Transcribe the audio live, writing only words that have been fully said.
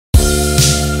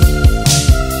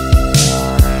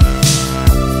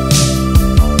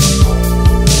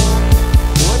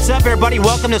everybody?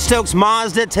 Welcome to Stokes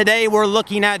Mazda. Today we're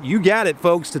looking at, you got it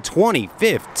folks, the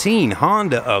 2015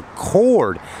 Honda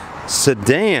Accord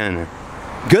sedan.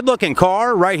 Good looking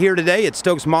car right here today at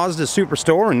Stokes Mazda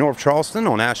Superstore in North Charleston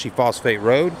on Ashley Phosphate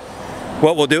Road.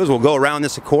 What we'll do is we'll go around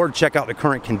this Accord, check out the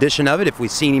current condition of it. If we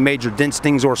see any major dents,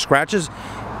 stings, or scratches,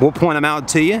 we'll point them out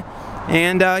to you.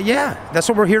 And yeah, that's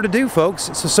what we're here to do, folks.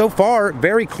 So far,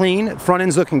 very clean. Front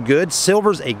end's looking good.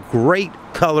 Silver's a great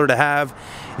color to have.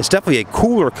 It's definitely a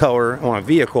cooler color on a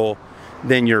vehicle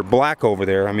than your black over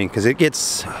there. I mean, because it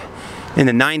gets in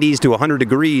the 90s to 100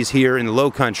 degrees here in the low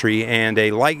country, and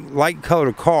a light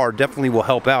colored car definitely will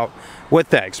help out with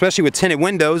that, especially with tinted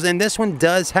windows. And this one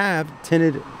does have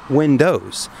tinted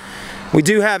windows. We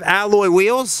do have alloy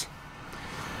wheels.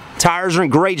 Tires are in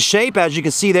great shape, as you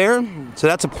can see there, so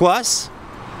that's a plus.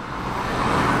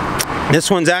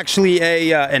 This one's actually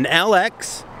an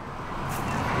LX.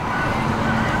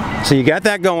 So you got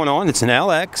that going on. It's an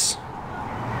LX.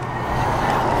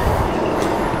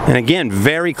 And again,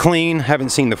 very clean. Haven't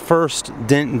seen the first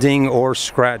dent, ding, or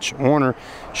scratch on her.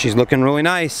 She's looking really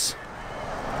nice.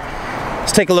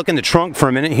 Let's take a look in the trunk for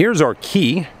a minute. Here's our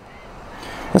key.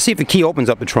 Let's see if the key opens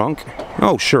up the trunk.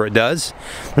 Oh, sure it does.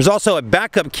 There's also a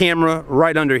backup camera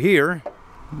right under here.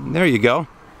 There you go.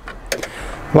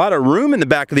 A lot of room in the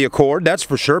back of the Accord, that's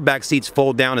for sure. Back seats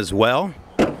fold down as well.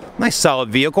 Nice solid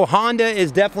vehicle. Honda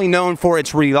is definitely known for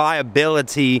its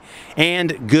reliability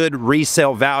and good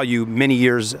resale value many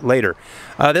years later.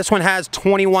 This one has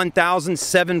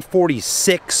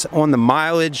 21,746 on the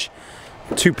mileage.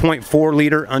 2.4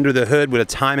 liter under the hood with a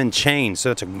timing chain,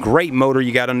 so it's a great motor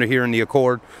you got under here in the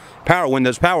Accord. Power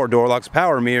windows, power door locks,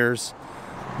 power mirrors,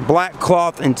 black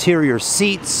cloth interior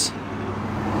seats,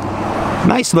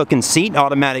 nice looking seat,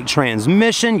 automatic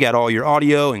transmission, got all your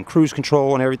audio and cruise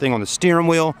control and everything on the steering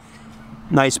wheel.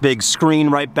 Nice big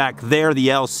screen right back there, the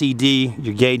LCD,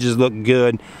 your gauges look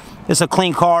good. It's a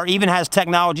clean car, even has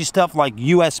technology stuff like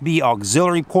USB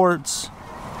auxiliary ports.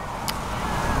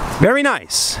 Very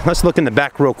nice. Let's look in the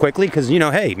back real quickly, because, you know,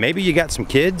 hey, maybe you got some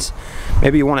kids.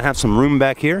 Maybe you want to have some room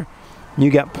back here. You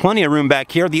got plenty of room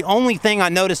back here. The only thing I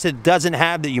noticed it doesn't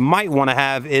have that you might want to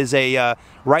have is a,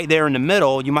 right there in the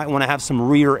middle, you might want to have some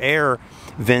rear air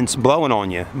vents blowing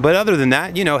on you. But other than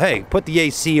that, you know, hey, put the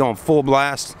AC on full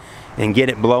blast and get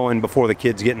it blowing before the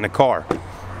kids get in the car.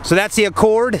 So that's the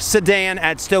Accord sedan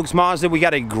at Stokes Mazda. We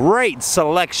got a great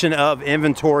selection of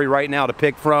inventory right now to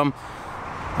pick from.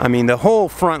 I mean, the whole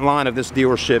front line of this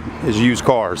dealership is used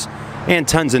cars and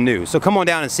tons of new. So come on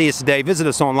down and see us today. Visit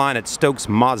us online at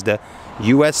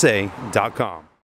stokesmazdausa.com.